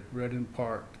Patriot read in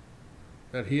part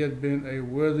that he had been a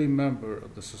worthy member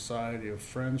of the Society of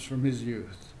Friends from his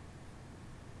youth.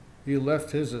 He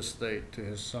left his estate to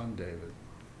his son David.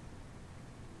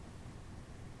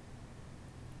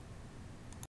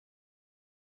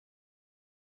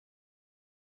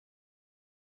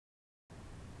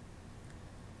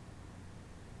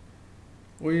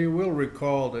 We will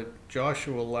recall that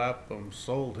Joshua Lapham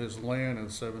sold his land in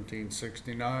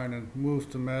 1769 and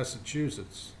moved to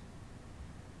Massachusetts.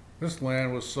 This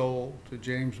land was sold to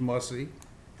James Mussey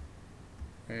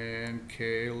and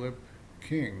Caleb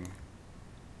King.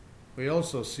 We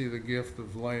also see the gift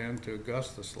of land to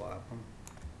Augustus Lapham,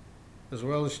 as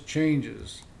well as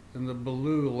changes in the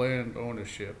Ballou land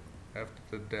ownership after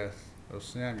the death of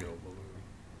Samuel Ballou.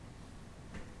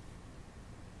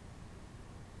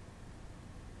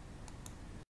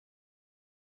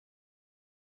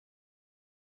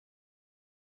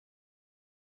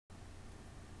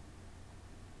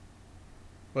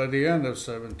 By By the end of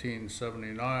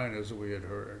 1779, as we had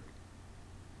heard,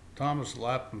 Thomas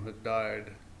Lapham had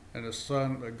died, and his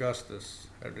son Augustus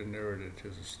had inherited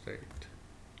his estate.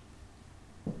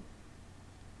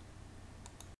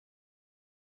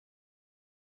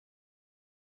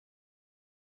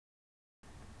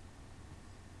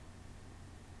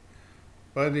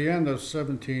 By the end of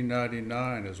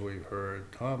 1799, as we've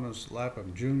heard, Thomas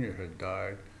Lapham Jr. had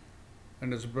died,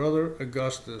 and his brother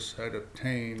Augustus had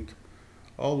obtained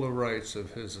all the rights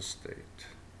of his estate.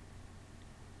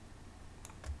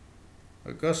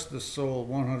 Augustus sold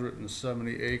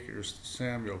 170 acres to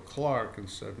Samuel Clark in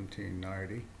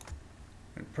 1790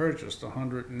 and purchased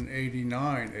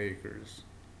 189 acres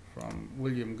from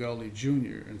William Gully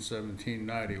Jr. in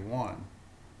 1791,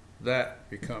 that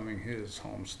becoming his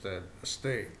homestead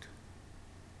estate.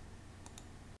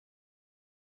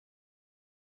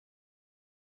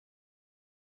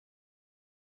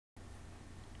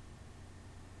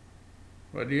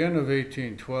 By the end of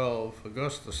 1812,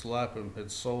 Augustus Lapham had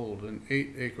sold an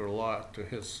 8-acre lot to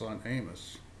his son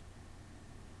Amos.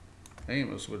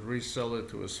 Amos would resell it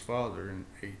to his father in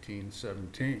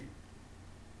 1817.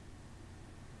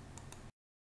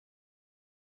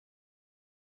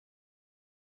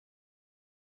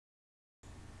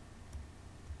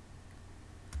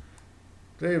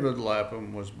 David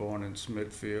Lapham was born in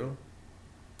Smithfield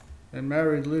and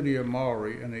married Lydia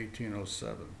Maury in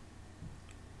 1807.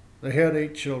 They had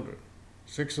 8 children,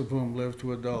 6 of whom lived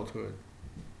to adulthood.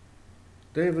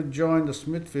 David joined the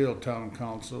Smithfield Town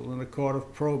Council in a court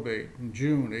of probate in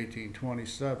June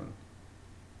 1827,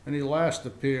 and he last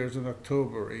appears in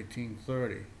October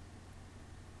 1830.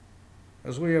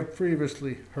 As we have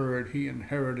previously heard, he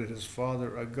inherited his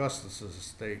father Augustus's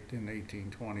estate in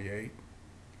 1828.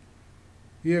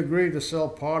 He agreed to sell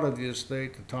part of the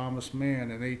estate to Thomas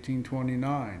Mann in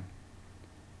 1829,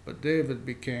 but David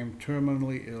became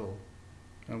terminally ill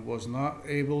and was not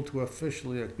able to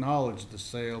officially acknowledge the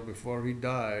sale before he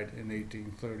died in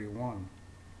 1831.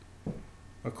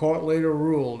 A court later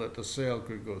ruled that the sale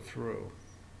could go through.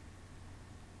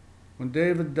 When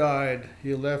David died,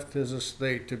 he left his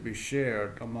estate to be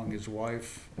shared among his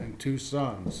wife and 2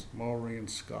 sons, Maury and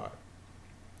Scott.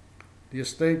 The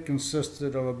estate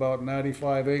consisted of about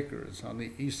 95 acres on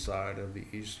the east side of the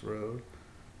East Road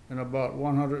and about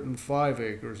 105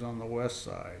 acres on the west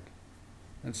side,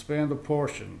 and spanned a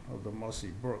portion of the Mussey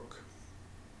Brook.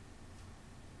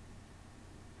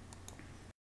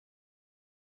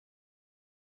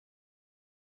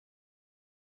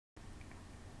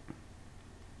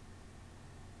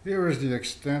 Here is the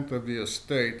extent of the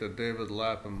estate that David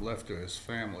Lapham left to his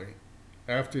family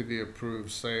after the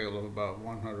approved sale of about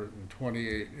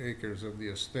 128 acres of the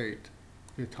estate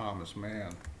to Thomas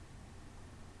Mann.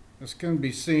 As can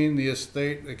be seen, the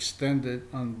estate extended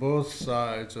on both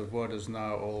sides of what is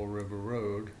now Old River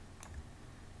Road.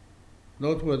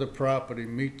 Note where the property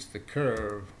meets the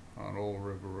curve on Old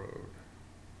River Road.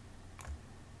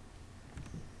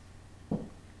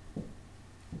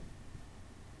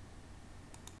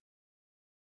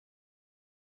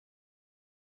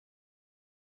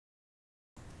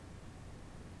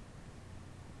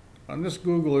 On this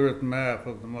Google Earth map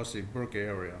of the Mussey Brook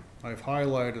area, I've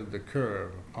highlighted the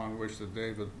curve upon which the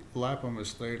David Lapham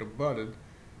estate abutted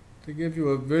to give you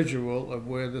a visual of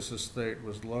where this estate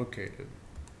was located.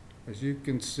 As you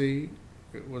can see,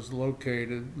 it was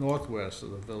located northwest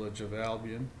of the village of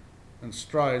Albion and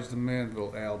strides the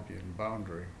Manville-Albion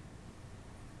boundary.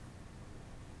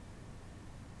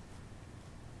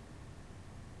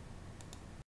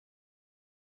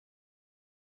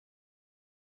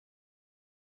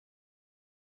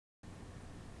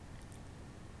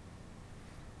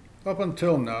 Up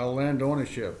until now, land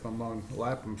ownership among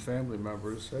Lapham family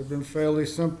members had been fairly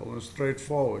simple and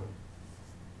straightforward.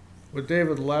 With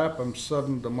David Lapham's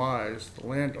sudden demise, the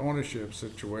land ownership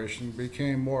situation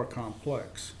became more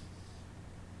complex.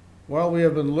 While we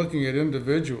have been looking at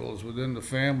individuals within the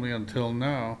family until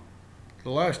now, the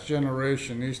last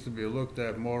generation needs to be looked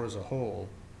at more as a whole,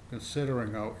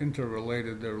 considering how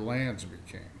interrelated their lands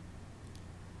became.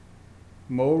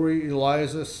 Maury,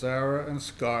 Eliza, Sarah, and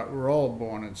Scott were all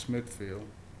born in Smithfield.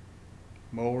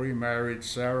 Maury married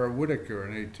Sarah Whitaker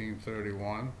in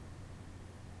 1831.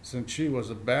 Since she was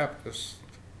a Baptist,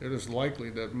 it is likely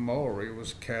that Maury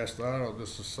was cast out of the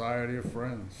Society of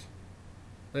Friends.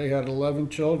 They had 11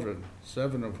 children,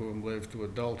 7 of whom lived to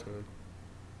adulthood.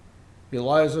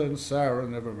 Eliza and Sarah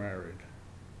never married.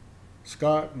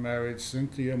 Scott married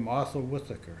Cynthia Martha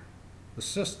Whitaker, the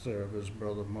sister of his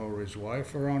brother Maury's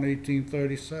wife, around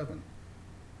 1837.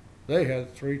 They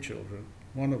had 3 children,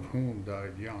 one of whom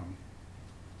died young.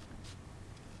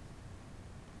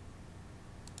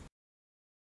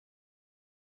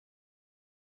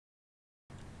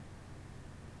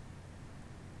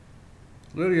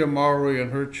 Lydia Mowry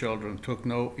and her children took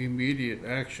no immediate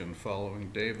action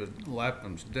following David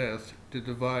Lapham's death to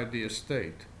divide the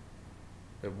estate.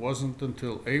 It wasn't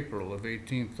until April of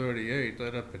 1838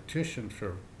 that a petition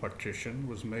for partition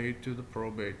was made to the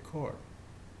probate court.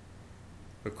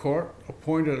 The court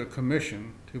appointed a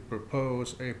commission to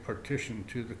propose a partition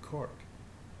to the court,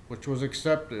 which was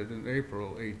accepted in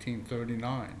April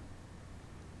 1839.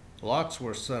 Lots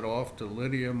were set off to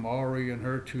Lydia Mowry and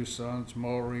her two sons,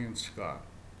 Mowry and Scott.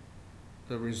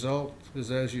 The result is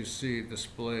as you see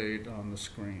displayed on the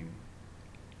screen.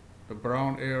 The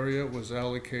brown area was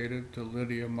allocated to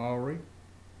Lydia Mowry,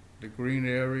 the green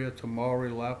area to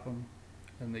Mowry Lapham,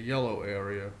 and the yellow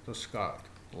area to Scott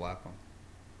Lapham.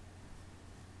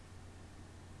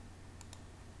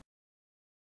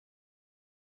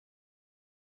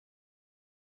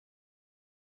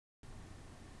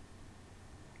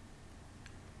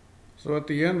 So at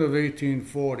the end of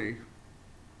 1840,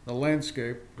 the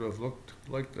landscape would have looked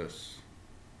like this.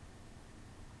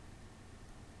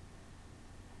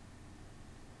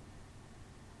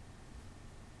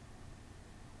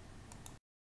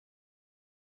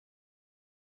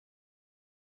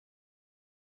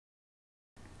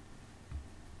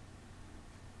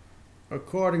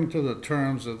 According to the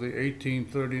terms of the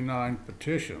 1839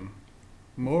 petition,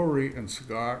 Mowry and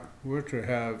Scott were to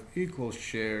have equal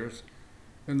shares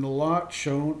in the lot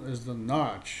shown as the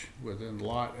notch within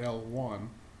Lot L1,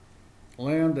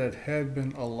 land that had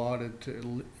been allotted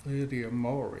to Lydia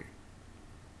Mowry.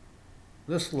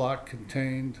 This lot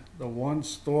contained the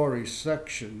one-story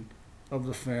section of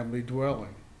the family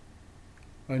dwelling.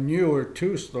 A newer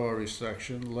two-story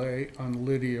section lay on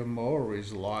Lydia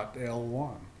Mowry's Lot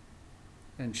L1,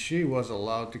 and she was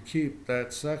allowed to keep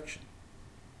that section.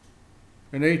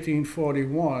 In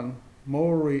 1841,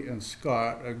 Mowry and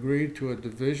Scott agreed to a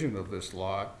division of this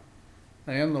lot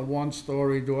and the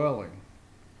one-story dwelling.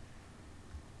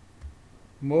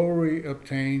 Mowry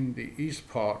obtained the east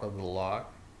part of the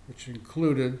lot, which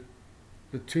included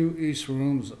the two east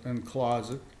rooms and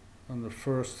closet on the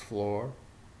first floor,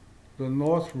 the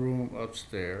north room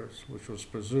upstairs, which was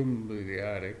presumably the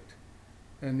attic,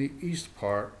 and the east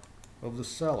part of the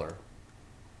cellar.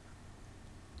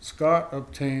 Scott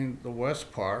obtained the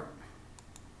west part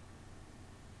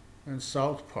and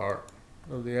south part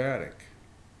of the attic.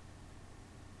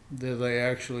 Did they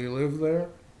actually live there?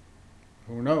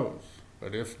 Who knows?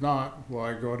 But if not,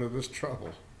 why go to this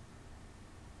trouble?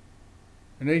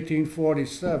 In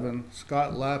 1847,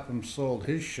 Scott Lapham sold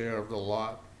his share of the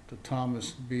lot to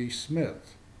Thomas B.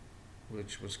 Smith,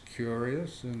 which was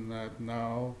curious in that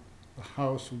now the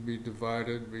house would be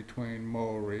divided between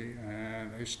Mowry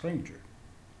and a stranger.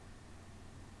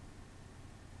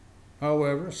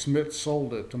 However, Smith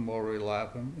sold it to Mowry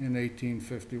Lapham in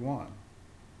 1851,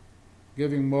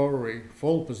 giving Mowry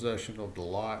full possession of the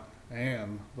lot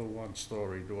and the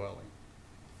one-story dwelling.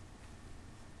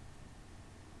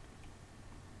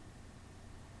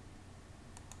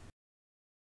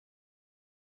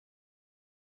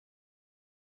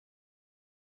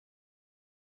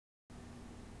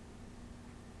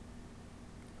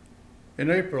 In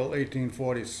April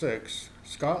 1846,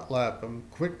 Scott Lapham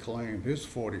quitclaimed his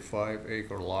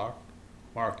 45-acre lot,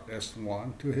 marked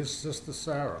S1, to his sister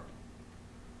Sarah.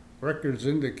 Records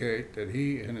indicate that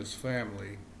he and his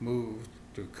family moved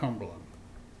to Cumberland.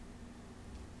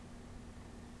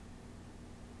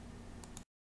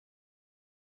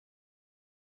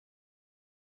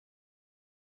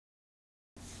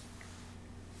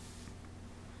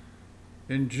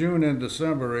 In June and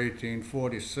December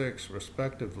 1846,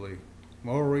 respectively,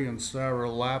 Mowry and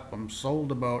Sarah Lapham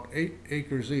sold about 8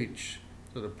 acres each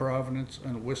to the Providence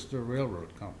and Worcester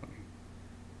Railroad Company.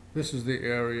 This is the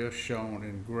area shown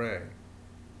in gray.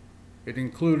 It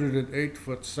included an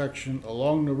 8-foot section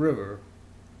along the river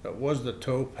that was the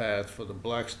tow path for the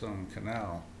Blackstone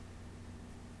Canal.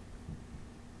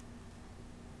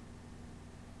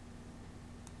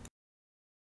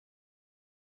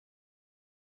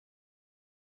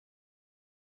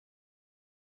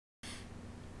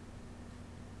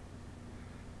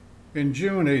 In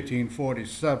June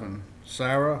 1847,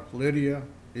 Sarah, Lydia,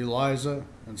 Eliza,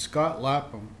 and Scott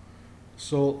Lapham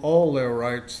sold all their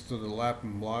rights to the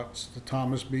Lapham lots to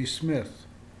Thomas B. Smith,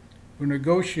 who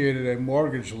negotiated a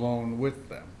mortgage loan with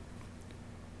them.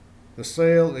 The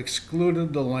sale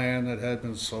excluded the land that had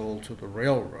been sold to the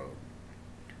railroad.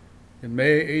 In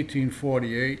May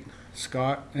 1848,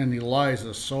 Scott and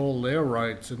Eliza sold their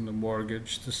rights in the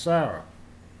mortgage to Sarah.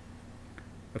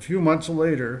 A few months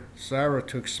later, Sarah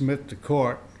took Smith to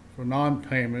court for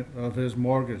non-payment of his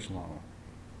mortgage loan.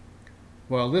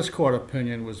 While this court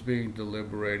opinion was being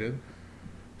deliberated,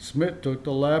 Smith took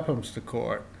the Laphams to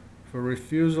court for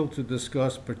refusal to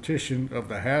discuss partition of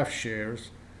the half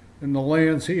shares in the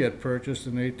lands he had purchased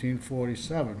in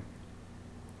 1847,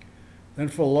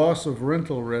 and for loss of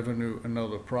rental revenue and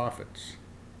other profits.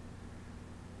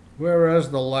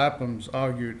 Whereas the Laphams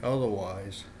argued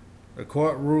otherwise, the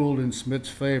court ruled in Smith's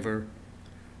favor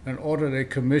and ordered a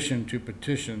commission to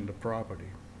petition the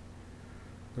property.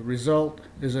 The result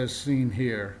is as seen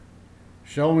here,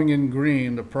 showing in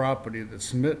green the property that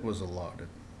Smith was allotted.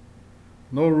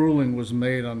 No ruling was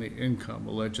made on the income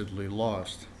allegedly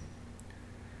lost.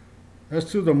 As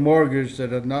to the mortgage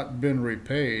that had not been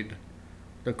repaid,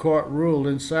 the court ruled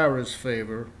in Sarah's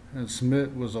favor and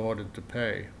Smith was ordered to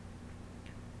pay.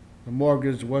 The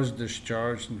mortgage was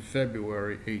discharged in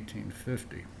February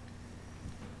 1850.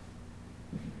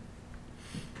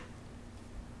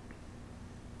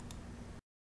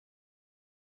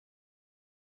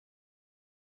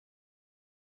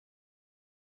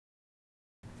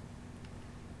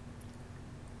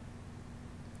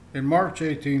 In March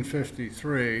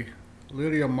 1853,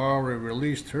 Lydia Maury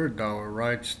released her dower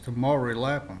rights to Maury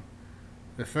Lapham,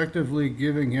 effectively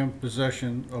giving him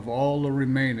possession of all the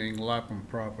remaining Lapham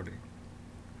property.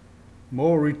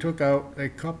 Maury took out a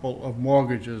couple of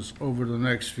mortgages over the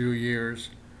next few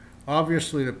years,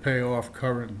 obviously to pay off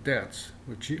current debts,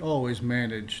 which he always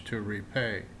managed to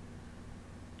repay.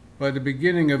 By the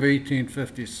beginning of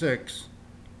 1856,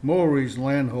 Maury's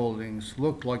landholdings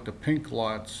looked like the pink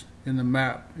lots in the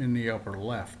map in the upper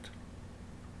left.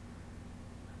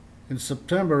 In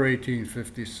September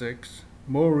 1856,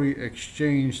 Maury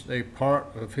exchanged a part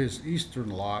of his eastern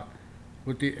lot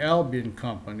with the Albion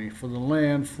Company for the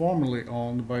land formerly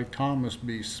owned by Thomas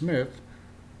B. Smith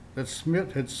that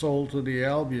Smith had sold to the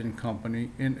Albion Company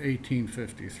in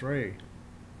 1853.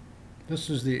 This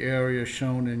is the area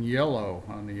shown in yellow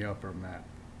on the upper map.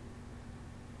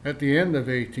 At the end of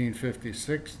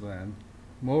 1856, then,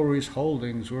 Maury's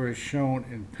holdings were as shown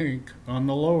in pink on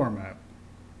the lower map.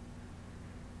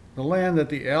 The land that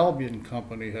the Albion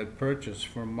Company had purchased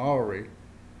from Maury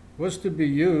was to be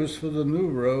used for the new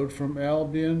road from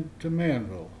Albion to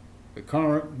Manville, the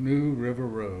current New River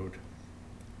Road.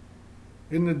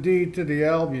 In the deed to the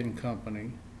Albion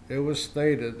Company, it was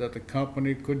stated that the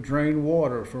company could drain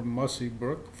water from Mussey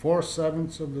Brook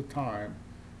 4/7 of the time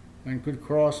and could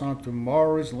cross onto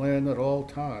Maury's land at all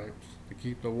times to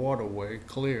keep the waterway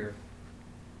clear.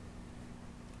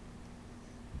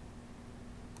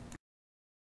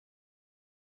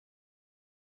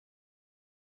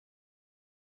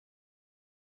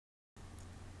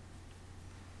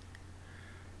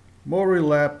 Maury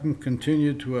Lapham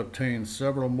continued to obtain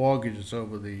several mortgages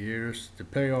over the years to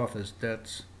pay off his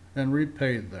debts and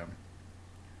repaid them.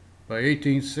 By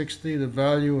 1860, the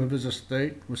value of his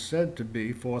estate was said to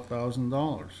be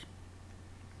 $4,000.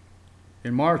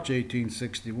 In March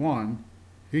 1861,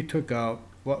 he took out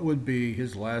what would be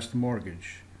his last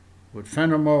mortgage with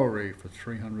Fenner Maury for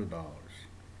 $300.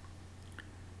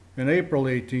 In April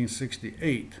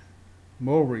 1868,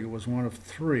 Maury was one of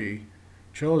three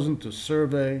chosen to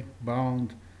survey,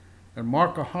 bound, and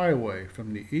mark a highway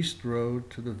from the East Road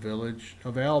to the village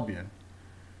of Albion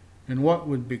in what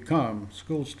would become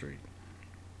School Street.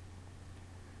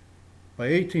 By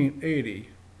 1880,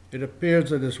 it appears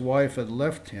that his wife had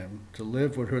left him to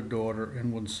live with her daughter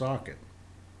in Woonsocket.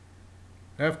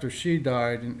 After she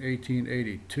died in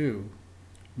 1882,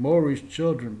 Maury's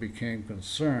children became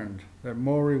concerned that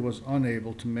Maury was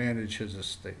unable to manage his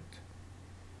estate.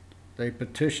 They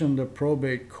petitioned the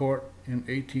probate court in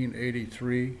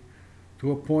 1883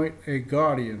 to appoint a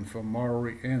guardian for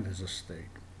Maury and his estate.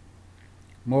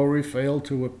 Maury failed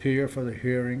to appear for the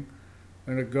hearing,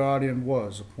 and a guardian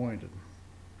was appointed.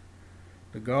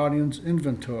 The guardian's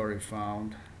inventory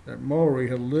found that Maury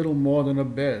had little more than a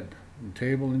bed and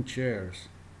table and chairs,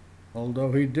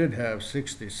 although he did have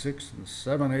 66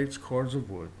 7/8 cords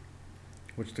of wood,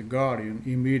 which the guardian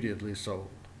immediately sold.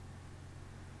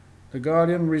 The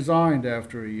guardian resigned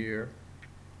after a year,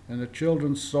 and the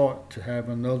children sought to have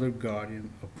another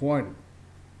guardian appointed.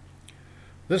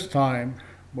 This time,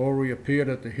 Maury appeared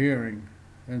at the hearing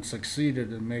and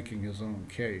succeeded in making his own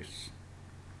case.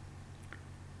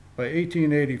 By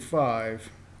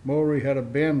 1885, Maury had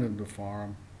abandoned the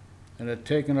farm and had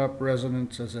taken up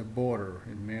residence as a boarder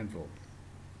in Manville.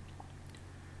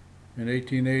 In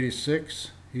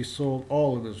 1886, he sold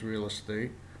all of his real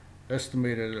estate,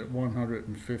 estimated at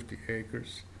 150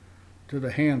 acres, to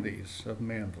the Handys of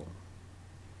Manville.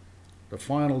 The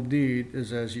final deed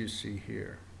is as you see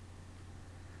here.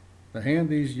 The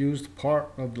Handys used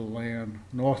part of the land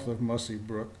north of Mussey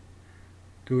Brook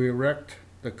to erect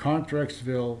the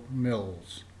Contractsville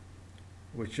Mills,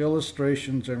 which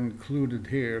illustrations are included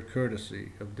here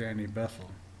courtesy of Danny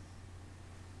Bethel.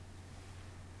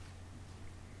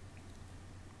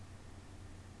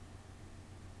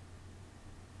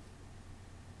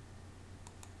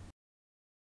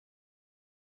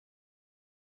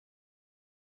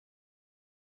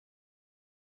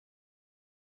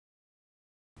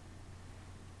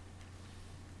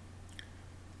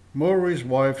 Maury's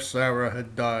wife Sarah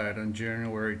had died on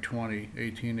January 20,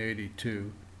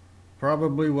 1882,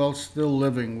 probably while still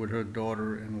living with her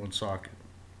daughter in Woonsocket.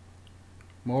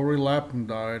 Maury Lapham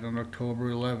died on October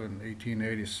 11,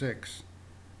 1886,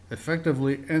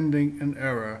 effectively ending an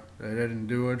era that had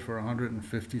endured for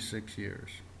 156 years.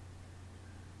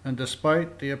 And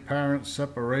despite the apparent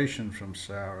separation from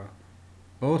Sarah,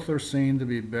 both are seen to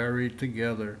be buried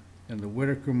together in the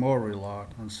Whitaker-Maury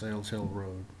lot on Sales Hill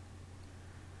Road.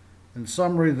 In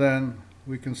summary, then,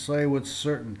 we can say with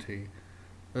certainty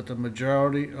that the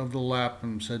majority of the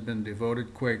Laphams had been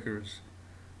devoted Quakers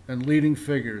and leading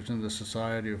figures in the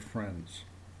Society of Friends.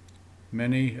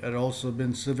 Many had also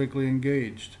been civically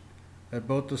engaged at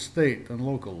both the state and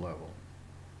local level.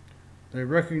 They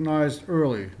recognized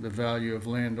early the value of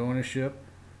land ownership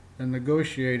and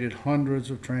negotiated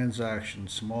hundreds of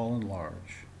transactions, small and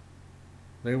large.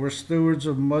 They were stewards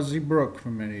of Muzzy Brook for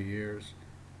many years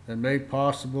and made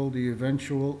possible the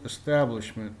eventual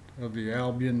establishment of the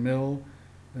Albion Mill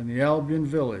and the Albion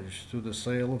Village through the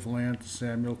sale of land to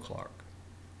Samuel Clark.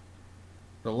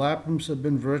 The Laphams have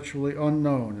been virtually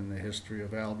unknown in the history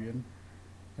of Albion,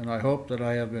 and I hope that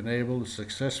I have been able to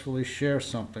successfully share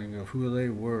something of who they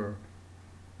were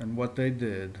and what they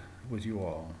did with you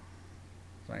all.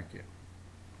 Thank you.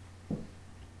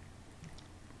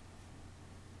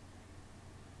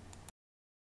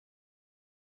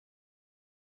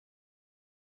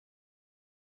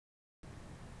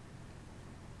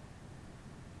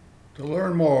 To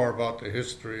learn more about the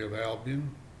history of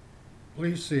Albion,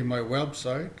 please see my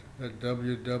website at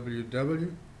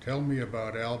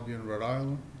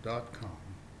www.tellmeaboutalbionrhodeisland.com.